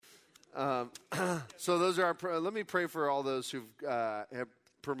So those are let me pray for all those who've have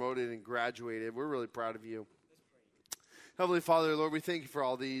promoted and graduated. We're really proud of you. Heavenly Father, Lord, we thank you for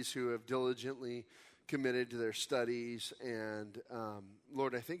all these who have diligently committed to their studies. And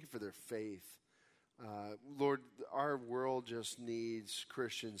Lord, I thank you for their faith. Lord, our world just needs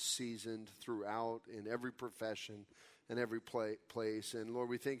Christians seasoned throughout in every profession and every place. And Lord,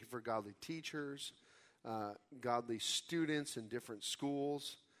 we thank you for godly teachers, godly students in different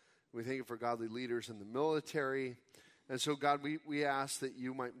schools. We thank you for godly leaders in the military. And so, God, we ask that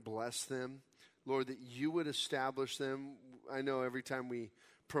you might bless them. Lord, that you would establish them. I know every time we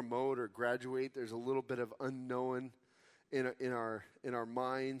promote or graduate, there's a little bit of unknown in our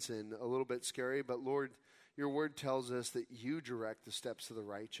minds and a little bit scary. But Lord, your word tells us that you direct the steps of the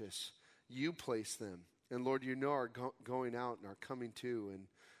righteous. You place them. And Lord, you know our going out and our coming to. And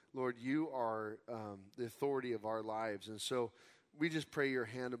Lord, you are the authority of our lives. And so we just pray your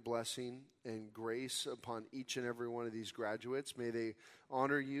hand of blessing and grace upon each and every one of these graduates. May they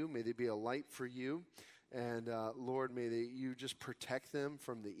honor you. May they be a light for you. And Lord, may you just protect them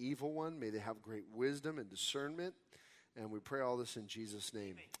from the evil one. May they have great wisdom and discernment. And we pray all this in Jesus'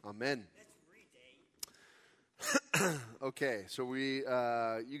 name. Amen. Okay, so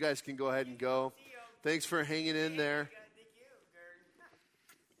you guys can go ahead and go. Thanks for hanging in there.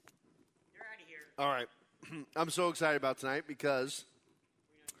 All right. I'm so excited about tonight because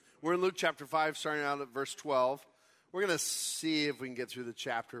we're in Luke chapter 5, starting out at verse 12. We're going to see if we can get through the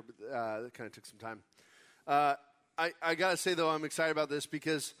chapter, but that kind of took some time. I got to say, though, I'm excited about this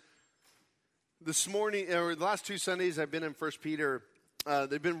because this morning, or the last 2 Sundays I've been in 1 Peter,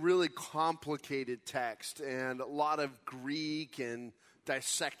 they've been really complicated text and a lot of Greek and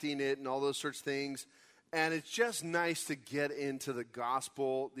dissecting it and all those sorts of things. And it's just nice to get into the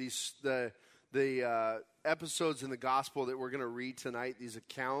gospel, the episodes in the gospel that we're going to read tonight, these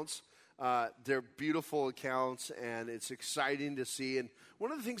accounts. They're beautiful accounts, and it's exciting to see. And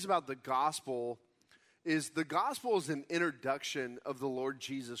one of the things about the gospel is an introduction of the Lord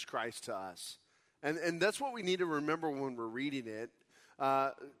Jesus Christ to us. And that's what we need to remember when we're reading it.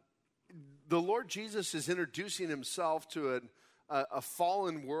 The Lord Jesus is introducing himself to a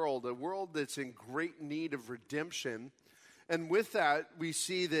fallen world, a world that's in great need of redemption. And with that, we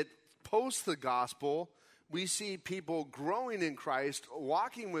see that post the gospel, we see people growing in Christ,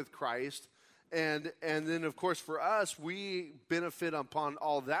 walking with Christ, and then, of course, for us, we benefit upon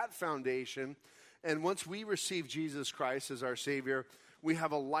all that foundation. And once we receive Jesus Christ as our Savior, we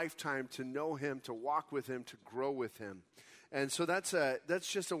have a lifetime to know him, to walk with him, to grow with him. And so that's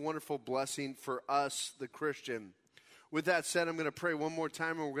just a wonderful blessing for us, the Christian. With that said, I'm going to pray one more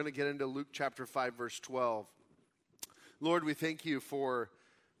time, and we're going to get into Luke chapter 5, verse 12. Lord, we thank you for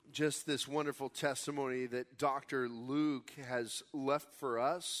just this wonderful testimony that Dr. Luke has left for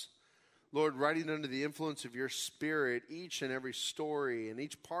us. Lord, writing under the influence of your Spirit, each and every story and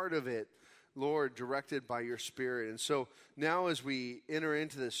each part of it, Lord, directed by your Spirit. And so now as we enter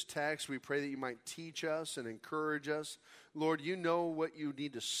into this text, we pray that you might teach us and encourage us. Lord, you know what you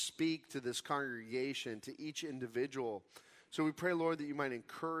need to speak to this congregation, to each individual. So we pray, Lord, that you might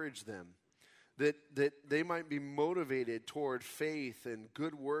encourage them, that they might be motivated toward faith and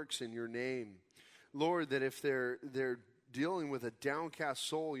good works in your name. Lord, that if they're dealing with a downcast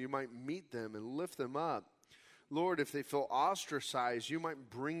soul, you might meet them and lift them up. Lord, if they feel ostracized, you might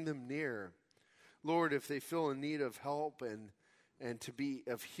bring them near. Lord, if they feel in need of help and to be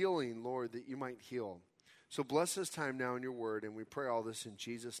of healing, Lord, that you might heal. So bless this time now in your word, and we pray all this in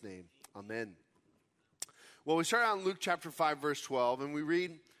Jesus' name. Amen. Well, we start out in Luke chapter 5, verse 12, and we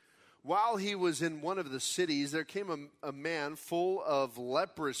read, while he was in one of the cities, there came a man full of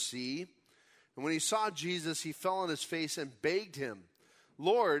leprosy. And when he saw Jesus, he fell on his face and begged him,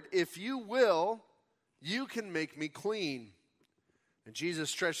 Lord, if you will, you can make me clean. And Jesus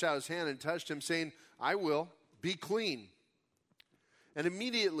stretched out his hand and touched him, saying, I will, be clean. And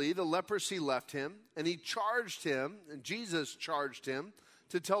immediately the leprosy left him, and Jesus charged him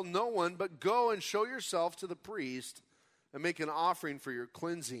to tell no one, but go and show yourself to the priest and make an offering for your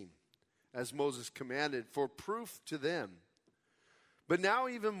cleansing, as Moses commanded, for proof to them. But now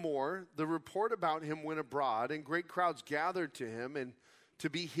even more, the report about him went abroad, and great crowds gathered to him and to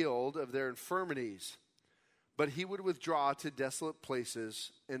be healed of their infirmities. But he would withdraw to desolate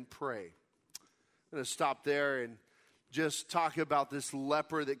places and pray. I'm going to stop there and just talk about this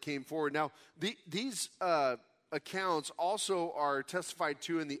leper that came forward. Now, these accounts also are testified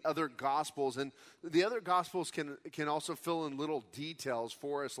to in the other Gospels, and the other Gospels can also fill in little details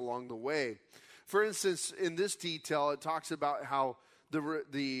for us along the way. For instance, in this detail, it talks about how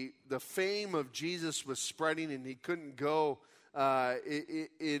the fame of Jesus was spreading, and he couldn't go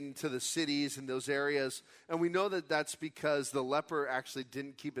into the cities and those areas. And we know that that's because the leper actually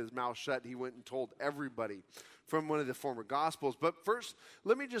didn't keep his mouth shut. He went and told everybody, from one of the former Gospels. But first,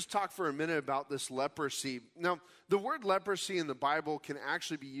 let me just talk for a minute about this leprosy. Now, the word leprosy in the Bible can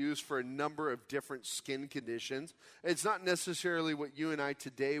actually be used for a number of different skin conditions. It's not necessarily what you and I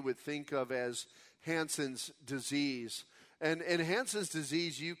today would think of as Hansen's disease. And Hansen's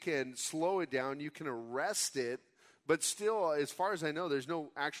disease, you can slow it down, you can arrest it, but still, as far as I know, there's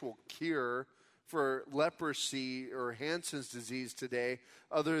no actual cure for leprosy or Hansen's disease today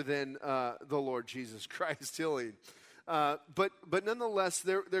other than the Lord Jesus Christ healing. But nonetheless,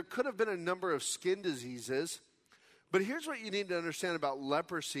 there could have been a number of skin diseases. But here's what you need to understand about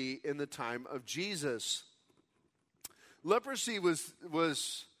leprosy in the time of Jesus. Leprosy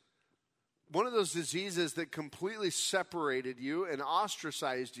was one of those diseases that completely separated you and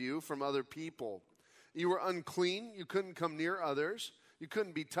ostracized you from other people. You were unclean. You couldn't come near others. You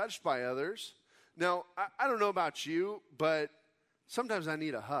couldn't be touched by others. Now, I don't know about you, but sometimes I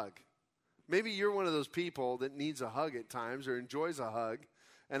need a hug. Maybe you're one of those people that needs a hug at times or enjoys a hug.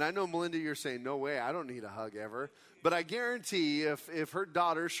 And I know, Melinda, you're saying, no way, I don't need a hug ever. But I guarantee if her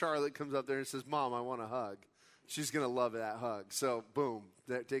daughter, Charlotte, comes up there and says, Mom, I want a hug, she's going to love that hug. So, boom,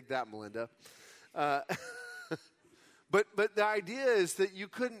 take that, Melinda. But the idea is that you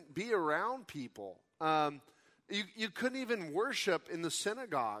couldn't be around people. You couldn't even worship in the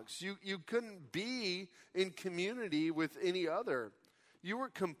synagogues. You couldn't be in community with any other. You were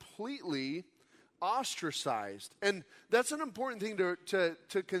completely ostracized. And that's an important thing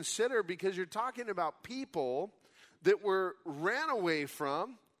to consider, because you're talking about people that were ran away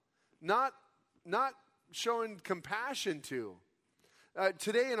from, not showing compassion to.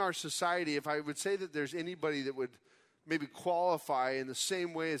 Today in our society, if I would say that there's anybody that would maybe qualify in the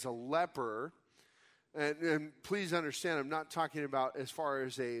same way as a leper, and please understand, I'm not talking about as far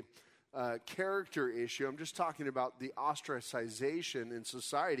as a character issue. I'm just talking about the ostracization in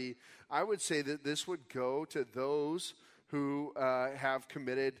society. I would say that this would go to those who have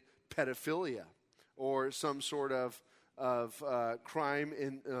committed pedophilia or some sort of crime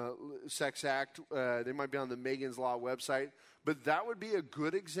in sex act. They might be on the Megan's Law website. But that would be a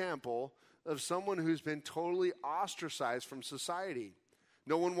good example of someone who's been totally ostracized from society.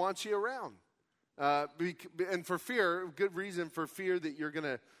 No one wants you around. And for fear, good reason for fear that you're going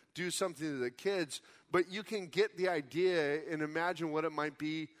to do something to the kids, but you can get the idea and imagine what it might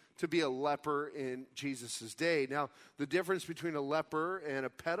be to be a leper in Jesus' day. Now, the difference between a leper and a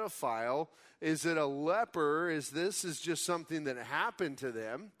pedophile is that a leper is just something that happened to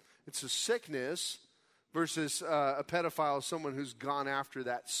them. It's a sickness, versus a pedophile is someone who's gone after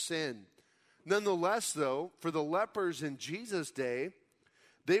that sin. Nonetheless, though, for the lepers in Jesus' day,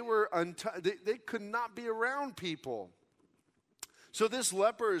 they could not be around people. So this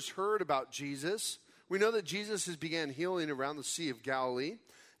leper has heard about Jesus. We know that Jesus has began healing around the Sea of Galilee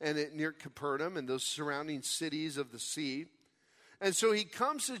and near Capernaum and those surrounding cities of the sea. And so he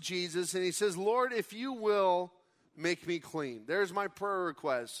comes to Jesus and he says, Lord, if you will, make me clean. There's my prayer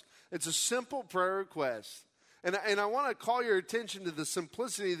request. It's a simple prayer request. And I want to call your attention to the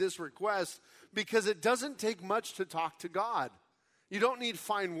simplicity of this request, because it doesn't take much to talk to God. You don't need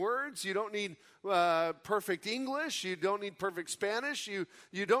fine words. You don't need perfect English. You don't need perfect Spanish. You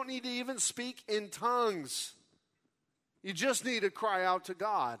don't need to even speak in tongues. You just need to cry out to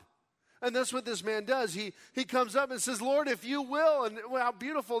God. And that's what this man does. He comes up and says, Lord, if you will. And how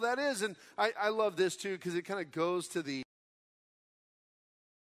beautiful that is. And I love this too, because it kind of goes to the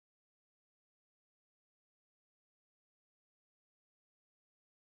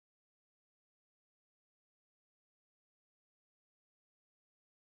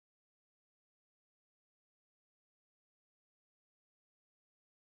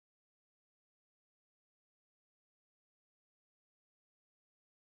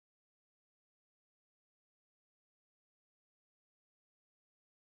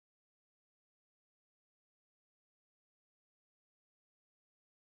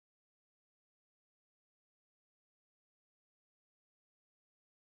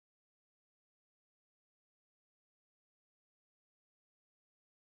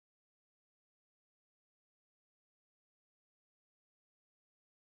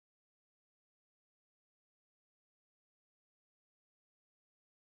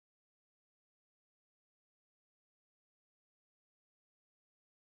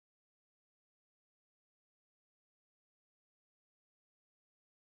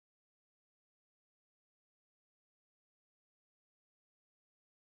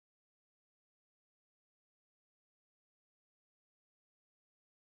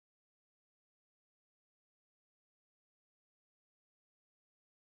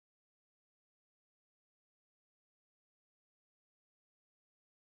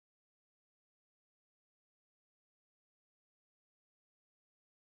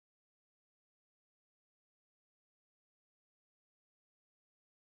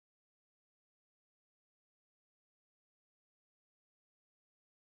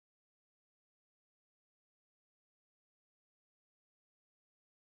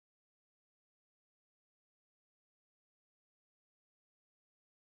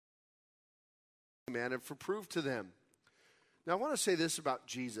commanded for proof to them. Now, I want to say this about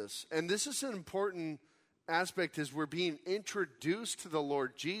Jesus, and this is an important aspect as we're being introduced to the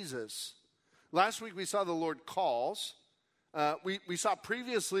Lord Jesus. Last week we saw the Lord calls. We saw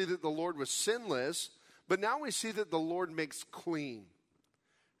previously that the Lord was sinless, but now we see that the Lord makes clean.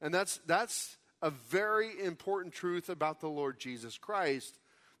 And that's a very important truth about the Lord Jesus Christ.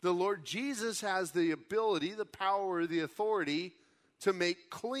 The Lord Jesus has the ability, the power, the authority to make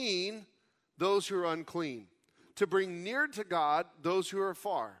clean those who are unclean, to bring near to God those who are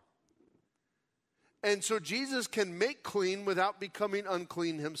far. And so Jesus can make clean without becoming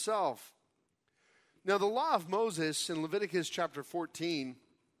unclean himself. Now, the law of Moses in Leviticus chapter 14,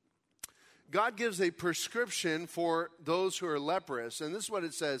 God gives a prescription for those who are leprous. And this is what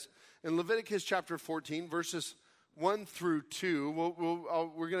it says in Leviticus chapter 14, verses 1 through 2.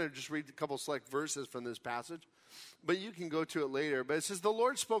 We're going to just read a couple select verses from this passage, but you can go to it later. But it says, the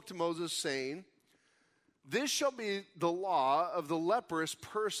Lord spoke to Moses, saying, this shall be the law of the leprous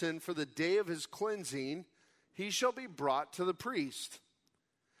person for the day of his cleansing. He shall be brought to the priest.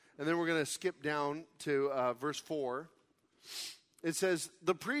 And then we're going to skip down to verse 4. It says,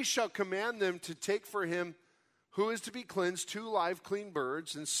 the priest shall command them to take for him who is to be cleansed 2 live clean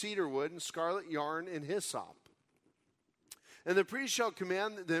birds and cedar wood and scarlet yarn and hyssop. And the priest shall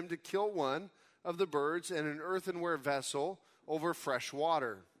command them to kill one of the birds in an earthenware vessel over fresh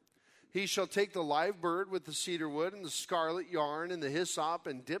water. He shall take the live bird with the cedar wood and the scarlet yarn and the hyssop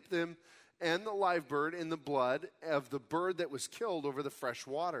and dip them and the live bird in the blood of the bird that was killed over the fresh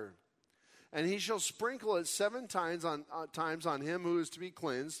water. And he shall sprinkle it 7 times on him who is to be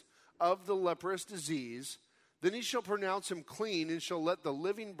cleansed of the leprous disease. Then he shall pronounce him clean and shall let the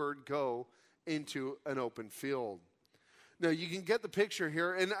living bird go into an open field. Now, you can get the picture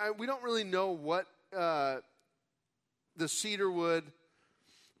here, and we don't really know what the cedar wood,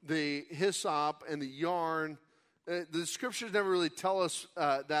 the hyssop, and the yarn, the scriptures never really tell us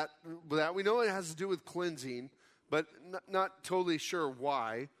that. We know it has to do with cleansing, but not totally sure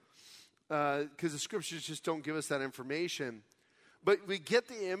why, because the scriptures just don't give us that information. But we get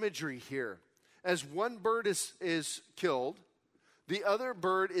the imagery here. As one bird is killed, the other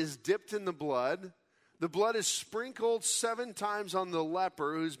bird is dipped in the blood. The blood is sprinkled 7 times on the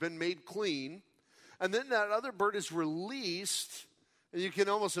leper who's been made clean. And then that other bird is released. And you can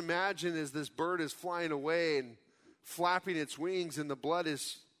almost imagine as this bird is flying away and flapping its wings, and the blood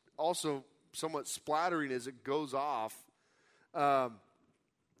is also somewhat splattering as it goes off.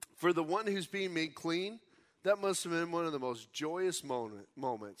 For the one who's being made clean, that must have been one of the most joyous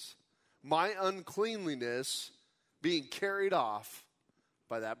moments. My uncleanliness being carried off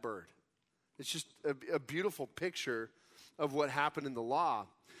by that bird. It's just a beautiful picture of what happened in the law.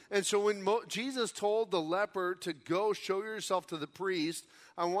 And so when Jesus told the leper to go show yourself to the priest,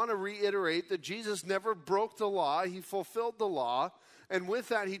 I want to reiterate that Jesus never broke the law. He fulfilled the law. And with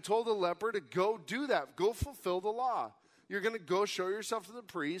that, he told the leper to go do that. Go fulfill the law. You're going to go show yourself to the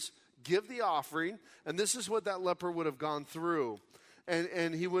priest, give the offering, and this is what that leper would have gone through.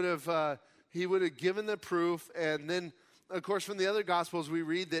 And he would have given the proof. And then, of course, from the other Gospels, we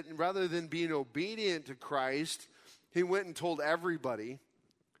read that rather than being obedient to Christ, he went and told everybody.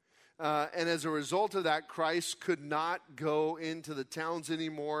 And as a result of that, Christ could not go into the towns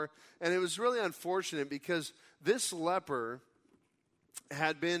anymore. And it was really unfortunate because this leper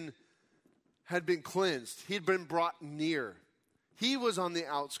had been cleansed. He'd been brought near. He was on the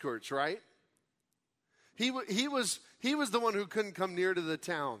outskirts, right? He was the one who couldn't come near to the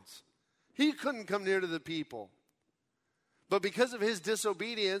towns. He couldn't come near to the people. But because of his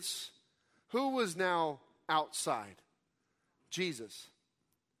disobedience, who was now outside? Jesus.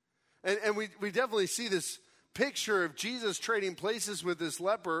 And we definitely see this picture of Jesus trading places with this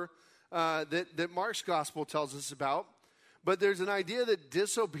leper that Mark's gospel tells us about. But there's an idea that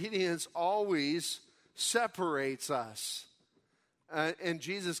disobedience always separates us. And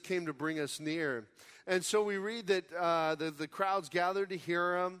Jesus came to bring us near. And so we read that the crowds gathered to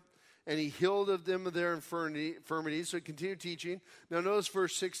hear him, and he healed them of their infirmities. So he continued teaching. Now notice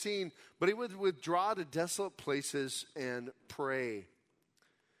verse 16. But he would withdraw to desolate places and pray.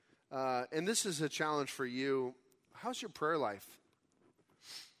 And this is a challenge for you. How's your prayer life?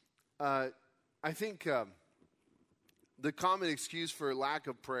 I think the common excuse for lack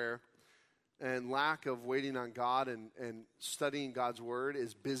of prayer and lack of waiting on God and studying God's word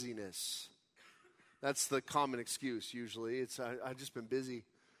is busyness. That's the common excuse usually. It's I've just been busy,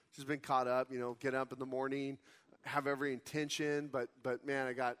 just been caught up. Get up in the morning, have every intention, but man,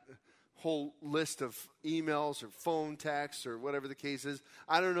 I got whole list of emails or phone texts or whatever the case is.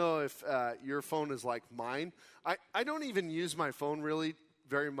 I don't know if your phone is like mine. I don't even use my phone really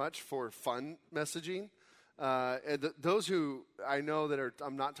very much for fun messaging. Those who I know that are,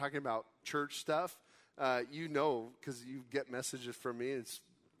 I'm not talking about church stuff, you know, because you get messages from me. It's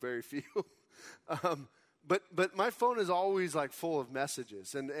very few. But my phone is always like full of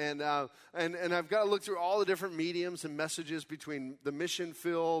messages, and I've got to look through all the different mediums and messages between the mission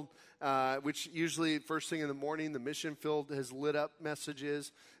field, which usually first thing in the morning, the mission field has lit up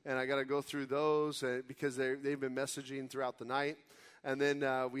messages, and I got to go through those because they've been messaging throughout the night, and then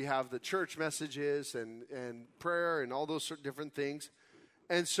we have the church messages and prayer and all those sort of different things,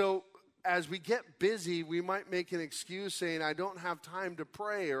 and so as we get busy, we might make an excuse saying, I don't have time to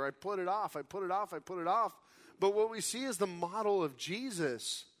pray, or I put it off. But what we see is the model of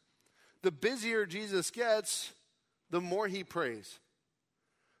Jesus. The busier Jesus gets, the more he prays.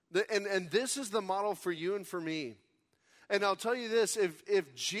 And this is the model for you and for me. And I'll tell you this,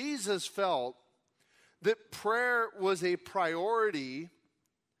 if Jesus felt that prayer was a priority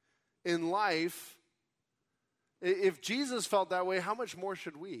in life, if Jesus felt that way, how much more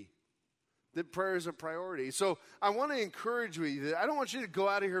should we? That prayer is a priority. So I want to encourage you that I don't want you to go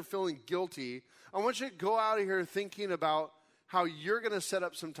out of here feeling guilty. I want you to go out of here thinking about how you're going to set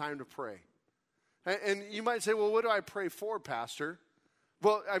up some time to pray. And you might say, well, what do I pray for, Pastor?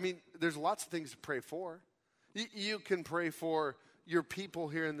 Well, I mean, there's lots of things to pray for. You can pray for your people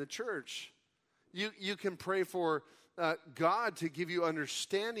here in the church. You can pray for God to give you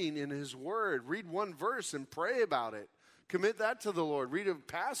understanding in his word. Read one verse and pray about it. Commit that to the Lord. Read a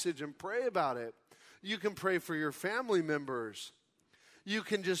passage and pray about it. You can pray for your family members. You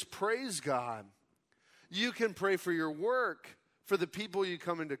can just praise God. You can pray for your work, for the people you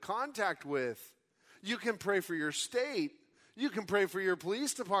come into contact with. You can pray for your state. You can pray for your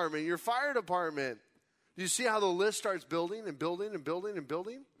police department, your fire department. Do you see how the list starts building and building and building and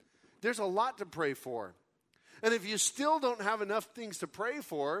building? There's a lot to pray for. And if you still don't have enough things to pray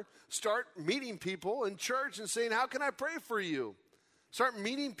for, start meeting people in church and saying, how can I pray for you? Start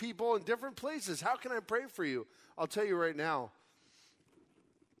meeting people in different places. How can I pray for you? I'll tell you right now,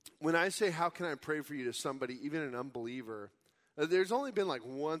 when I say, how can I pray for you to somebody, even an unbeliever, there's only been like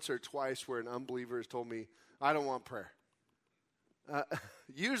once or twice where an unbeliever has told me, I don't want prayer.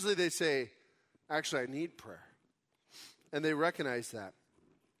 Usually they say, actually, I need prayer. And they recognize that.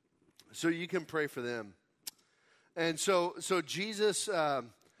 So you can pray for them. And so Jesus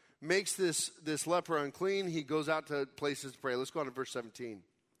makes this leper unclean. He goes out to places to pray. Let's go on to verse 17.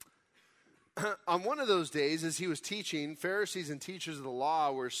 On one of those days, as he was teaching, Pharisees and teachers of the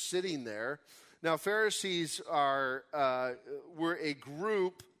law were sitting there. Now, Pharisees were a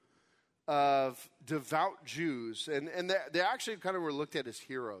group of devout Jews, and they actually kind of were looked at as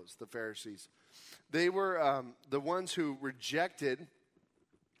heroes, the Pharisees. They were the ones who rejected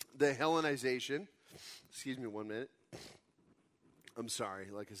the Hellenization. Excuse me 1 minute. I'm sorry.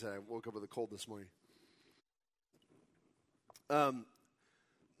 Like I said, I woke up with a cold this morning. When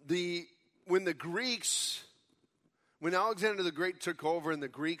Alexander the Great took over and the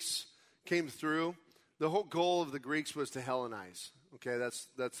Greeks came through, the whole goal of the Greeks was to Hellenize. Okay,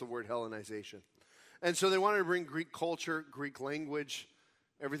 that's the word Hellenization. And so they wanted to bring Greek culture, Greek language,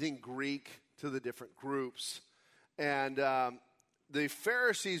 everything Greek to the different groups. And the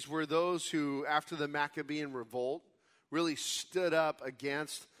Pharisees were those who, after the Maccabean revolt, really stood up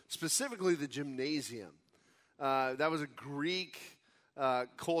against specifically the gymnasium. That was a Greek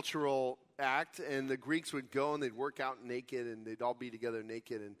cultural act, and the Greeks would go and they'd work out naked, and they'd all be together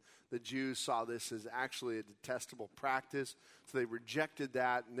naked, and the Jews saw this as actually a detestable practice, so they rejected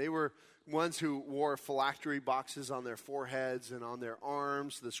that, and they were ones who wore phylactery boxes on their foreheads and on their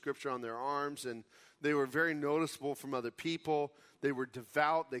arms, the scripture on their arms, and they were very noticeable from other people. They were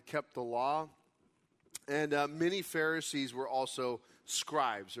devout. They kept the law. And many Pharisees were also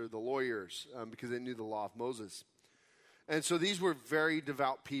scribes, or the lawyers, because they knew the law of Moses. And so these were very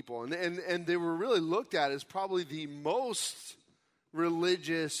devout people. And they were really looked at as probably the most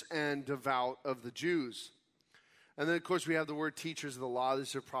religious and devout of the Jews. And then, of course, we have the word teachers of the law.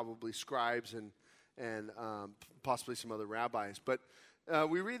 These are probably scribes and possibly some other rabbis. But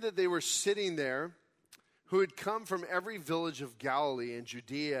we read that they were sitting there, who had come from every village of Galilee and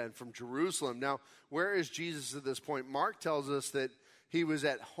Judea and from Jerusalem. Now, where is Jesus at this point? Mark tells us that he was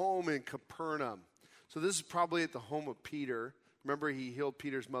at home in Capernaum. So this is probably at the home of Peter. Remember, he healed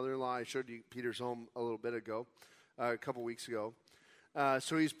Peter's mother-in-law. I showed you Peter's home a little bit ago, a couple weeks ago.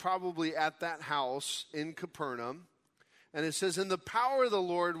 So he's probably at that house in Capernaum. And it says, and the power of the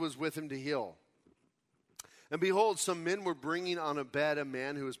Lord was with him to heal. And behold, some men were bringing on a bed a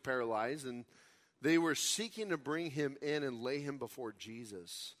man who was paralyzed, and they were seeking to bring him in and lay him before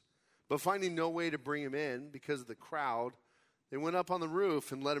Jesus. But finding no way to bring him in because of the crowd, They went up on the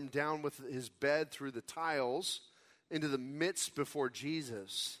roof and let him down with his bed through the tiles into the midst before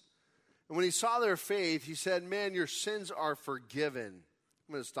Jesus. And when he saw their faith, he said, "Man, your sins are forgiven."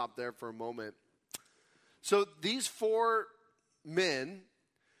 I'm going to stop there for a moment. So these 4 men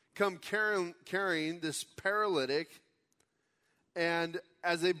come carrying this paralytic, and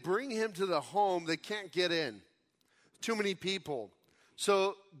as they bring him to the home, they can't get in. Too many people.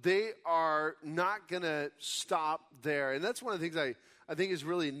 So they are not going to stop there. And that's one of the things I think is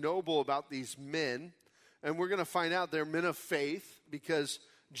really noble about these men. And we're going to find out they're men of faith because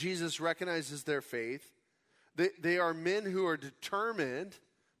Jesus recognizes their faith. They are men who are determined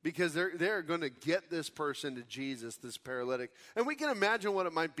because they're going to get this person to Jesus, this paralytic. And we can imagine what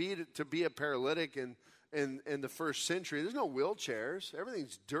it might be to be a paralytic in the first century. There's no wheelchairs.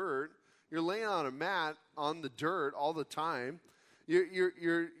 Everything's dirt. You're laying on a mat on the dirt all the time.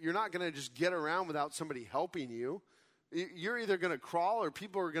 You're not going to just get around without somebody helping you. You're either going to crawl or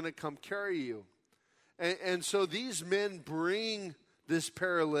people are going to come carry you. And so these men bring this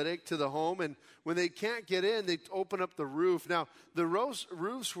paralytic to the home, and when they can't get in, they open up the roof. Now, the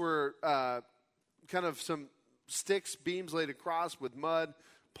roofs were kind of some sticks, beams laid across with mud,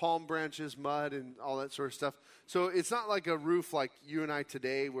 palm branches, mud, and all that sort of stuff. So it's not like a roof like you and I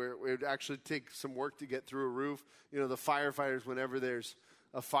today where it would actually take some work to get through a roof. You know, the firefighters, whenever there's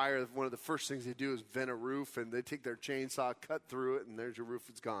a fire, one of the first things they do is vent a roof, and they take their chainsaw, cut through it, and there's your roof,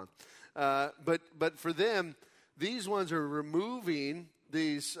 it's gone. But for them, these ones are removing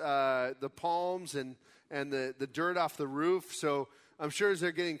these the palms and the dirt off the roof. So I'm sure as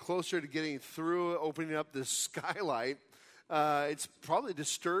they're getting closer to getting through, opening up this skylight, it's probably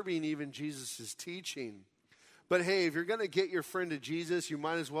disturbing even Jesus' teaching. But hey, if you're going to get your friend to Jesus, you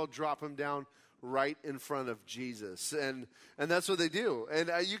might as well drop him down right in front of Jesus. And that's what they do. And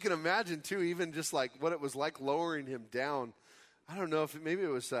you can imagine, too, even just like what it was like lowering him down. I don't know if maybe it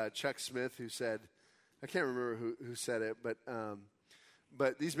was Chuck Smith who said, I can't remember who said it,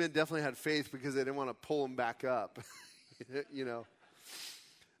 but these men definitely had faith because they didn't want to pull him back up, you know.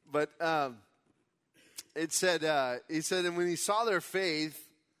 But it said, he said, and when he saw their faith,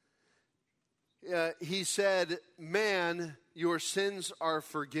 he said, "Man, your sins are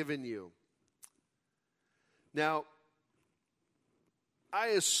forgiven you." Now, I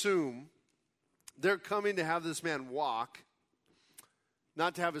assume they're coming to have this man walk,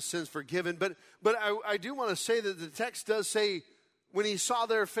 not to have his sins forgiven. But I do want to say that the text does say, when he saw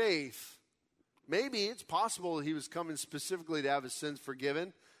their faith, maybe it's possible he was coming specifically to have his sins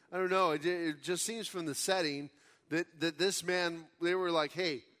forgiven. I don't know. It just seems from the setting that this man, they were like,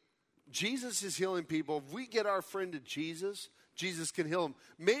 hey, Jesus is healing people. If we get our friend to Jesus, Jesus can heal him.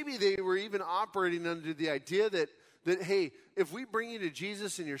 Maybe they were even operating under the idea that hey, if we bring you to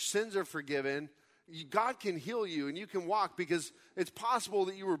Jesus and your sins are forgiven, God can heal you and you can walk, because it's possible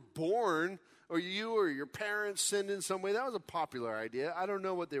that you were born or you or your parents sinned in some way. That was a popular idea. I don't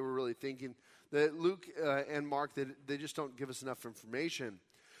know what they were really thinking. That Luke and Mark, they just don't give us enough information.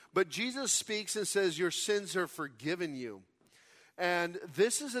 But Jesus speaks and says, your sins are forgiven you. And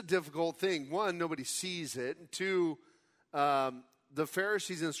this is a difficult thing. One, nobody sees it. And two, the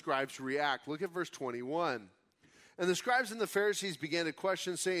Pharisees and scribes react. Look at verse 21. And the scribes and the Pharisees began to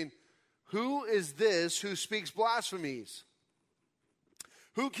question, saying, who is this who speaks blasphemies?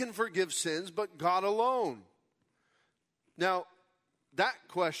 Who can forgive sins but God alone? Now, that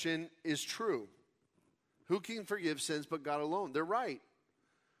question is true. Who can forgive sins but God alone? They're right.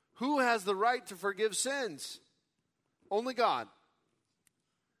 Who has the right to forgive sins? Only God.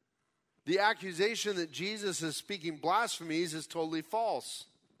 The accusation that Jesus is speaking blasphemies is totally false.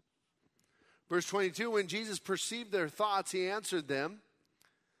 Verse 22, when Jesus perceived their thoughts, he answered them,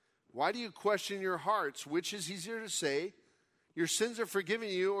 why do you question your hearts? Which is easier to say, your sins are forgiven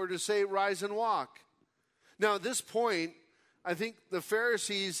you, or to say, rise and walk? Now, at this point, I think the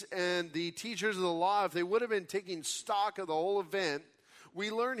Pharisees and the teachers of the law, if they would have been taking stock of the whole event,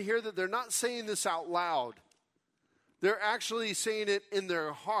 we learn here that they're not saying this out loud. They're actually saying it in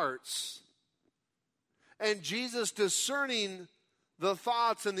their hearts. And Jesus, discerning the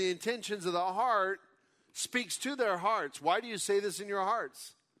thoughts and the intentions of the heart, speaks to their hearts. Why do you say this in your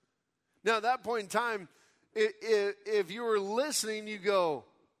hearts? Now, at that point in time, if you were listening, you go,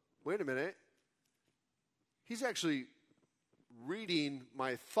 wait a minute. He's reading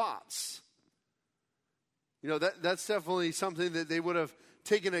my thoughts. You know, that's definitely something that they would have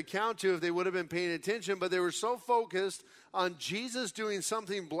taken account to if they would have been paying attention, but they were so focused on Jesus doing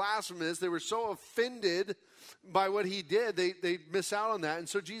something blasphemous, they were so offended by what he did, they miss out on that. And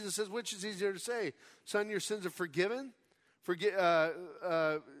so Jesus says, which is easier to say? Son, your sins are forgiven?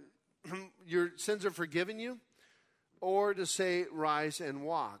 Your sins are forgiven you? or to say, rise and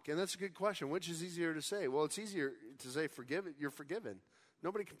walk? And that's a good question. Which is easier to say? Well, it's easier to say, you're forgiven.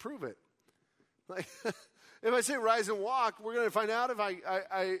 Nobody can prove it. Like, if I say rise and walk, we're going to find out if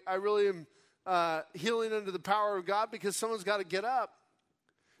I really am healing under the power of God, because someone's got to get up.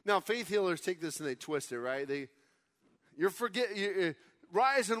 Now, faith healers take this and they twist it, right?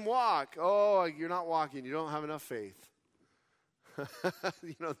 Rise and walk. Oh, you're not walking. You don't have enough faith.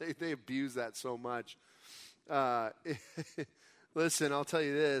 They abuse that so much. Listen, I'll tell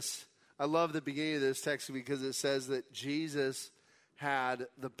you this. I love the beginning of this text because it says that Jesus had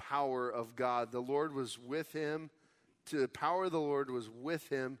the power of God. The Lord was with him. The power of the Lord was with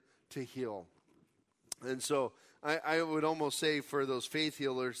him to heal. And so I would almost say for those faith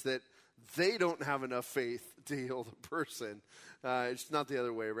healers that they don't have enough faith to heal the person. It's not the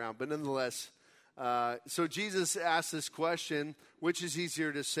other way around. But nonetheless, so Jesus asked this question, which is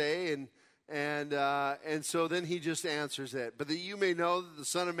easier to say, and so then he just answers it. But that you may know that the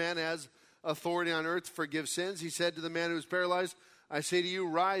Son of Man has authority on earth to forgive sins, he said to the man who was paralyzed, I say to you,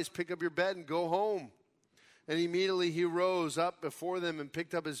 rise, pick up your bed, and go home. And immediately he rose up before them and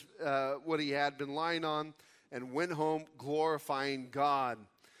picked up his what he had been lying on and went home glorifying God.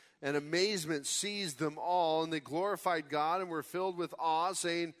 And amazement seized them all, and they glorified God and were filled with awe,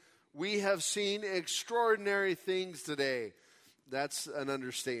 saying, we have seen extraordinary things today. That's an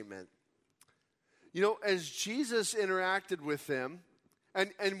understatement. As Jesus interacted with them,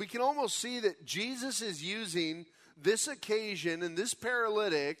 and we can almost see that Jesus is using this occasion and this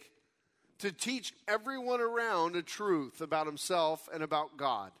paralytic to teach everyone around a truth about himself and about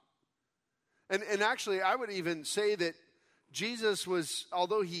God. And actually, I would even say that Jesus was,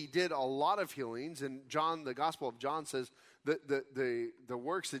 although he did a lot of healings, and John, the Gospel of John says that the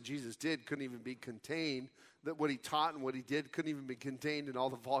works that Jesus did couldn't even be contained, that what he taught and what he did couldn't even be contained in all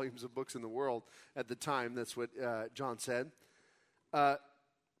the volumes of books in the world at the time. That's what John said.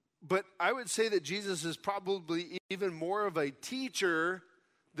 But I would say that Jesus is probably even more of a teacher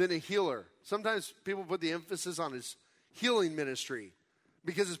than a healer. Sometimes people put the emphasis on his healing ministry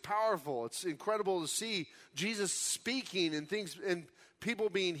because it's powerful. It's incredible to see Jesus speaking and things and people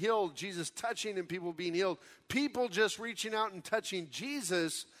being healed, Jesus touching and people being healed, people just reaching out and touching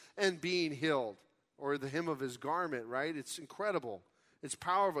Jesus and being healed, or the hem of his garment, right? It's incredible. It's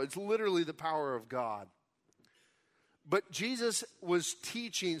powerful. It's literally the power of God. But Jesus was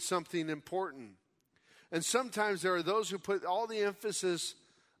teaching something important. And sometimes there are those who put all the emphasis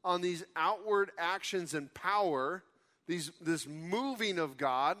on these outward actions and power, this moving of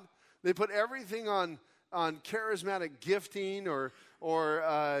God. They put everything on charismatic gifting or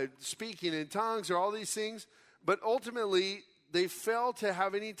speaking in tongues or all these things. But ultimately, they fail to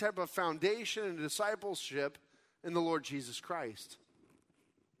have any type of foundation and discipleship in the Lord Jesus Christ.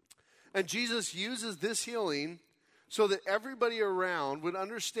 And Jesus uses this healing so that everybody around would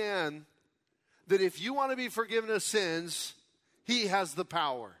understand that if you want to be forgiven of sins, he has the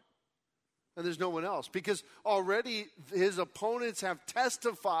power. And there's no one else. Because already his opponents have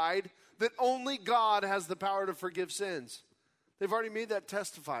testified that only God has the power to forgive sins. They've already made that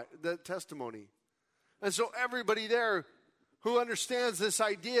testimony. And so everybody there who understands this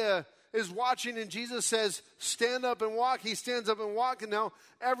idea is watching, and Jesus says, stand up and walk. He stands up and walks, and now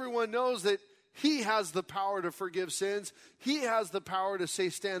everyone knows that he has the power to forgive sins. He has the power to say,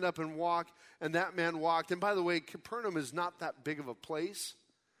 stand up and walk. And that man walked. And by the way, Capernaum is not that big of a place.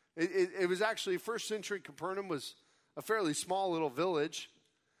 It was actually, first century Capernaum was a fairly small little village.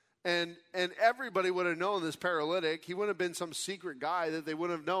 And everybody would have known this paralytic. He wouldn't have been some secret guy that they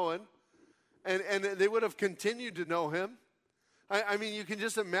wouldn't have known. And they would have continued to know him. I mean, you can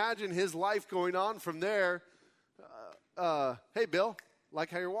just imagine his life going on from there. Hey, Bill, like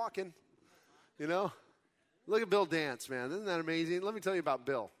how you're walking. Look at Bill dance, man. Isn't that amazing? Let me tell you about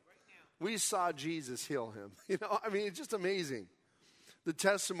Bill. We saw Jesus heal him. It's just amazing. The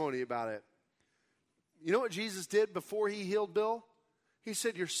testimony about it. You know what Jesus did before he healed Bill? He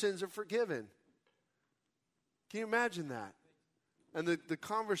said, your sins are forgiven. Can you imagine that? And the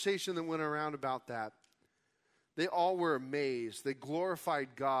conversation that went around about that, they all were amazed. They glorified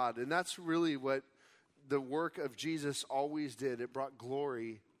God. And that's really what the work of Jesus always did. It brought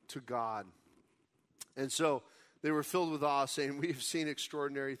glory to God. And so they were filled with awe, saying, we've seen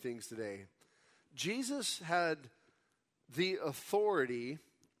extraordinary things today. Jesus had the authority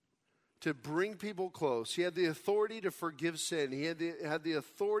to bring people close. He had the authority to forgive sin. He had the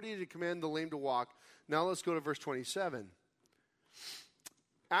authority to command the lame to walk. Now let's go to verse 27.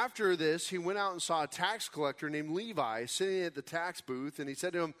 After this, he went out and saw a tax collector named Levi sitting at the tax booth, and he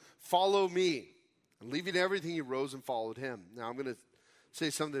said to him, follow me. And leaving everything, he rose and followed him. Now I'm going to say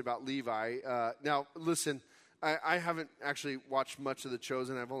something about Levi. Now, listen, I haven't actually watched much of The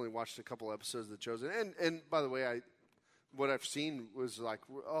Chosen. I've only watched a couple episodes of The Chosen. And by the way, what I've seen was like,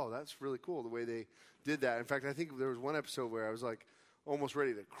 oh, that's really cool the way they did that. In fact, I think there was one episode where I was like almost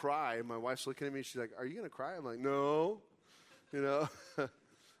ready to cry. And my wife's looking at me. She's like, are you going to cry? I'm like, no,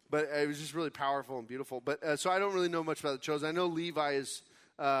 But it was just really powerful and beautiful. But so I don't really know much about The Chosen. I know Levi is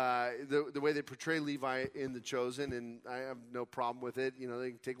the way they portray Levi in The Chosen, and I have no problem with it. They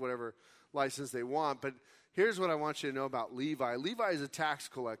can take whatever license they want. But here's what I want you to know about Levi. Levi is a tax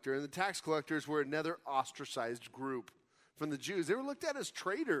collector, and the tax collectors were another ostracized group from the Jews. They were looked at as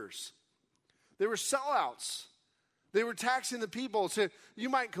traitors. They were sellouts. They were taxing the people. So you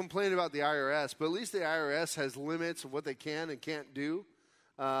might complain about the IRS, but at least the IRS has limits of what they can and can't do.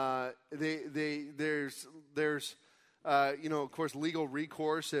 There's of course, legal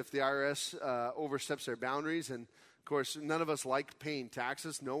recourse if the IRS oversteps their boundaries. And, of course, none of us like paying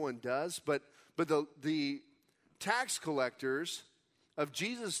taxes. No one does. But the tax collectors of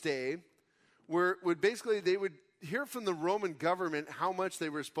Jesus' day they would hear from the Roman government how much they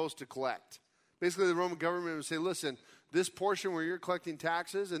were supposed to collect. Basically, the Roman government would say, listen, this portion where you're collecting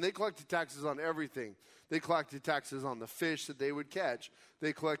taxes, and they collected taxes on everything. They collected taxes on the fish that they would catch.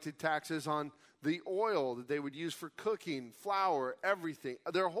 They collected taxes on the oil that they would use for cooking, flour, everything.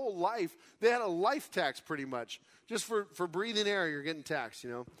 Their whole life, they had a life tax pretty much. Just for breathing air, you're getting taxed,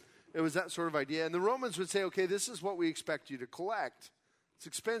 It was that sort of idea. And the Romans would say, okay, this is what we expect you to collect. It's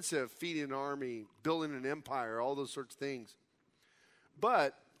expensive, feeding an army, building an empire, all those sorts of things.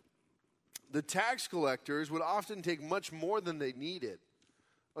 But the tax collectors would often take much more than they needed.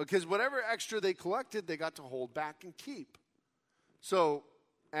 Because whatever extra they collected, they got to hold back and keep. So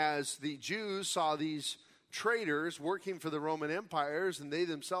as the Jews saw these traders working for the Roman empires and they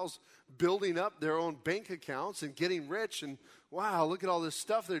themselves building up their own bank accounts and getting rich and, wow, look at all this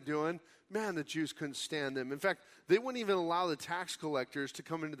stuff they're doing, man, the Jews couldn't stand them. In fact, they wouldn't even allow the tax collectors to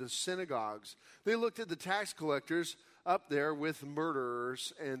come into the synagogues. They looked at the tax collectors up there with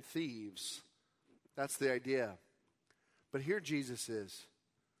murderers and thieves. That's the idea. But here Jesus is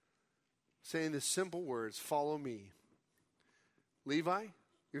saying the simple words, follow me. Levi,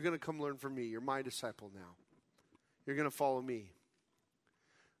 you're going to come learn from me. You're my disciple now. You're going to follow me.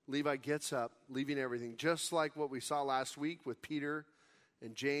 Levi gets up, leaving everything, just like what we saw last week with Peter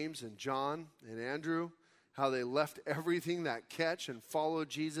and James and John and Andrew, how they left everything, that catch, and followed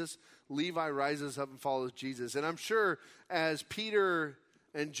Jesus. Levi rises up and follows Jesus. And I'm sure as Peter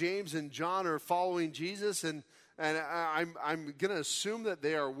and James and John are following Jesus, and I'm going to assume that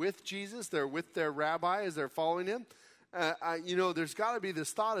they are with Jesus. They're with their rabbi as they're following him. There's got to be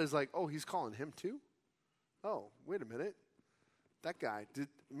this thought is like, oh, he's calling him too? Oh, wait a minute. That guy,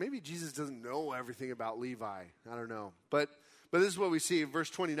 maybe Jesus doesn't know everything about Levi. I don't know. But this is what we see in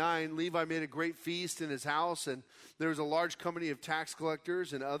verse 29. Levi made a great feast in his house, and there was a large company of tax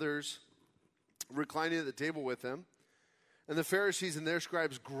collectors and others reclining at the table with him. And the Pharisees and their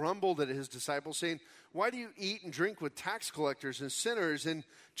scribes grumbled at his disciples, saying, why do you eat and drink with tax collectors and sinners? And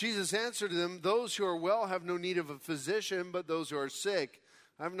Jesus answered them, those who are well have no need of a physician, but those who are sick.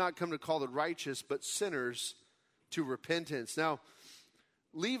 I have not come to call the righteous, but sinners to repentance. Now,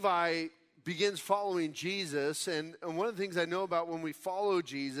 Levi begins following Jesus, and one of the things I know about when we follow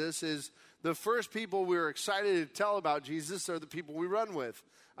Jesus is the first people we're excited to tell about Jesus are the people we run with.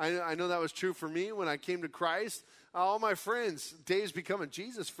 I know that was true for me when I came to Christ. All my friends, Dave's become a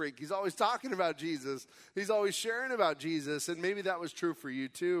Jesus freak. He's always talking about Jesus. He's always sharing about Jesus, and maybe that was true for you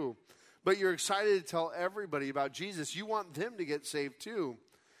too. But you're excited to tell everybody about Jesus. You want them to get saved too.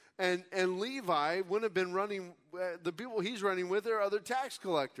 And Levi wouldn't have been running, the people he's running with are other tax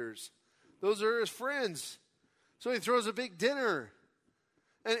collectors. Those are his friends. So he throws a big dinner.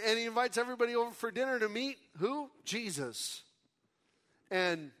 And he invites everybody over for dinner to meet who? Jesus.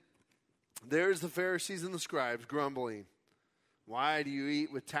 And there's the Pharisees and the scribes grumbling. Why do you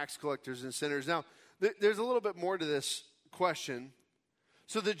eat with tax collectors and sinners? Now, there's a little bit more to this question.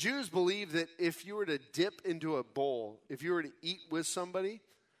 So the Jews believe that if you were to dip into a bowl, if you were to eat with somebody,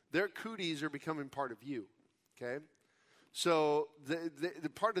 their cooties are becoming part of you, okay? So the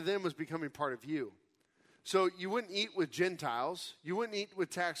part of them was becoming part of you. So you wouldn't eat with Gentiles. You wouldn't eat with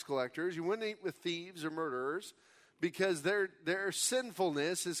tax collectors. You wouldn't eat with thieves or murderers because their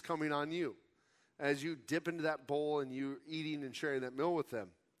sinfulness is coming on you as you dip into that bowl and you're eating and sharing that meal with them.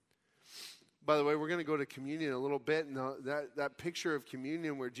 By the way, we're going to go to communion in a little bit. And that picture of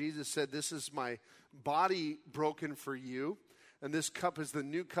communion where Jesus said, this is my body broken for you. And this cup is the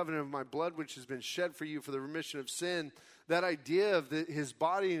new covenant of my blood, which has been shed for you for the remission of sin. That idea of his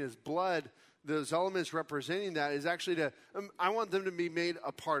body and his blood, those elements representing that is actually I want them to be made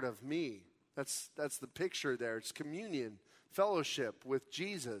a part of me. That's the picture there. It's communion, fellowship with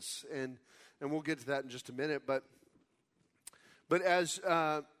Jesus. And we'll get to that in just a minute. But as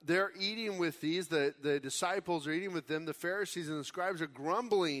they're eating with these, the disciples are eating with them, the Pharisees and the scribes are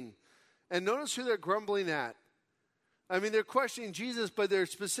grumbling. And notice who they're grumbling at. I mean, they're questioning Jesus, but they're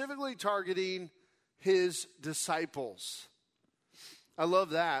specifically targeting his disciples. I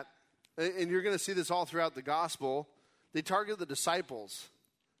love that. And you're going to see this all throughout the gospel. They target the disciples,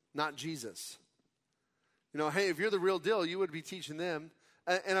 not Jesus. You know, hey, if you're the real deal, you would be teaching them.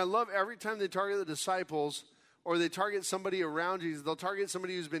 And I love every time they target the disciples or they target somebody around Jesus. They'll target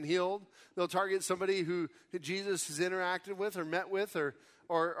somebody who's been healed. They'll target somebody who Jesus has interacted with or met with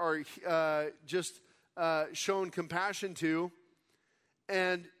or just shown compassion to.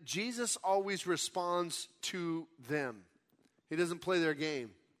 And Jesus always responds to them. He doesn't play their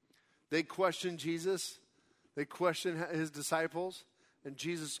game. They question Jesus. They question his disciples. And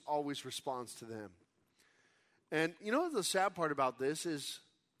Jesus always responds to them. And you know what the sad part about this is?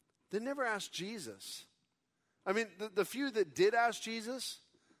 They never asked Jesus. I mean, the few that did ask Jesus,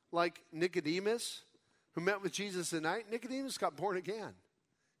 like Nicodemus, who met with Jesus at night, Nicodemus got born again.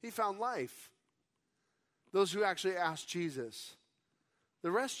 He found life. Those who actually asked Jesus.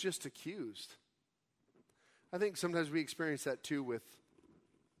 The rest just accused. I think sometimes we experience that too with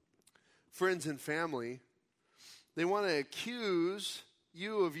friends and family. They want to accuse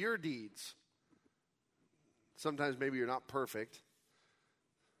you of your deeds. Sometimes maybe you're not perfect.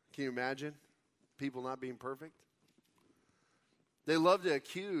 Can you imagine people not being perfect? They love to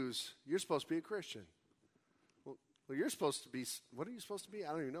accuse, you're supposed to be a Christian. Well, you're supposed to be, what are you supposed to be?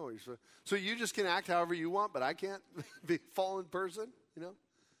 I don't even know what you're supposed to. So you just can act however you want, but I can't be a fallen person, you know?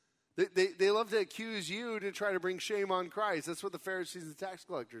 They love to accuse you to try to bring shame on Christ. That's what the Pharisees and tax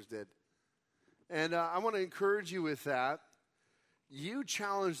collectors did. And I want to encourage you with that. You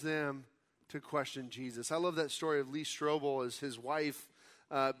challenge them to question Jesus. I love that story of Lee Strobel as his wife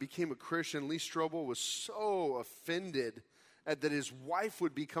became a Christian. Lee Strobel was so offended that his wife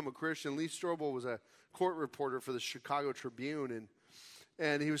would become a Christian. Lee Strobel was a court reporter for the Chicago Tribune,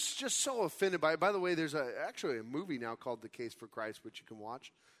 and he was just so offended by it. By the way, there's actually a movie now called The Case for Christ, which you can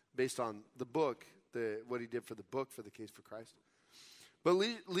watch, based on the book, what he did for the book for The Case for Christ. But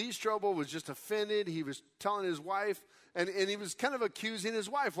Lee Strobel was just offended. He was telling his wife, and he was kind of accusing his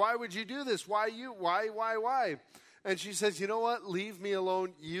wife. Why would you do this? Why you? Why? And she says, you know what? Leave me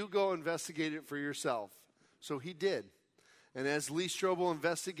alone. You go investigate it for yourself. So he did. And as Lee Strobel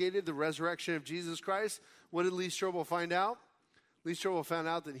investigated the resurrection of Jesus Christ, what did Lee Strobel find out? Lee Strobel found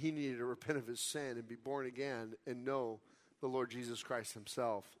out that he needed to repent of his sin and be born again and know the Lord Jesus Christ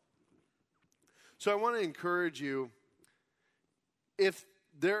himself. So I want to encourage you, if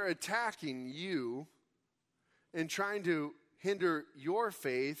they're attacking you and trying to hinder your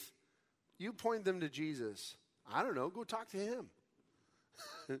faith, you point them to Jesus. I don't know, go talk to him.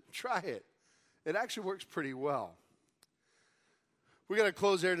 Try it. It actually works pretty well. We're going to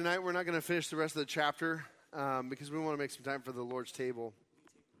close there tonight. We're not going to finish the rest of the chapter because we want to make some time for the Lord's table.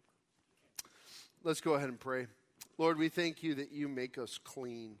 Let's go ahead and pray. Lord, we thank you that you make us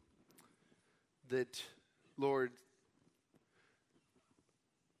clean. That, Lord,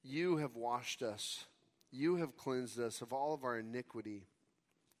 you have washed us. You have cleansed us of all of our iniquity.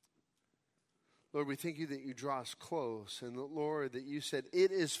 Lord, we thank you that you draw us close. And, Lord, that you said,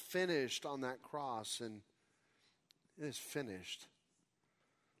 it is finished on that cross. And it is finished.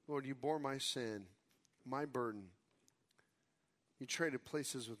 Lord, you bore my sin, my burden. You traded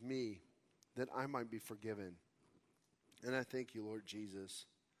places with me that I might be forgiven. And I thank you, Lord Jesus.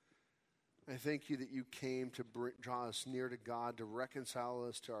 I thank you that you came to draw us near to God, to reconcile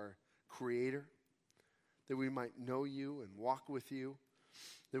us to our Creator, that we might know you and walk with you,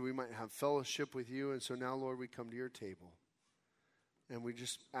 that we might have fellowship with you. And so now, Lord, we come to your table. And we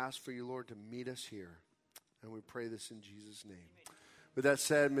just ask for you, Lord, to meet us here. And we pray this in Jesus' name. With that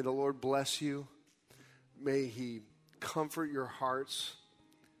said, may the Lord bless you. May he comfort your hearts.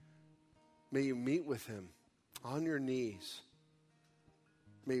 May you meet with him on your knees.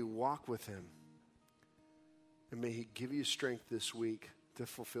 May you walk with him. And may he give you strength this week to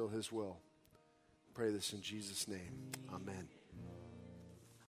fulfill his will. Pray this in Jesus' name. Amen.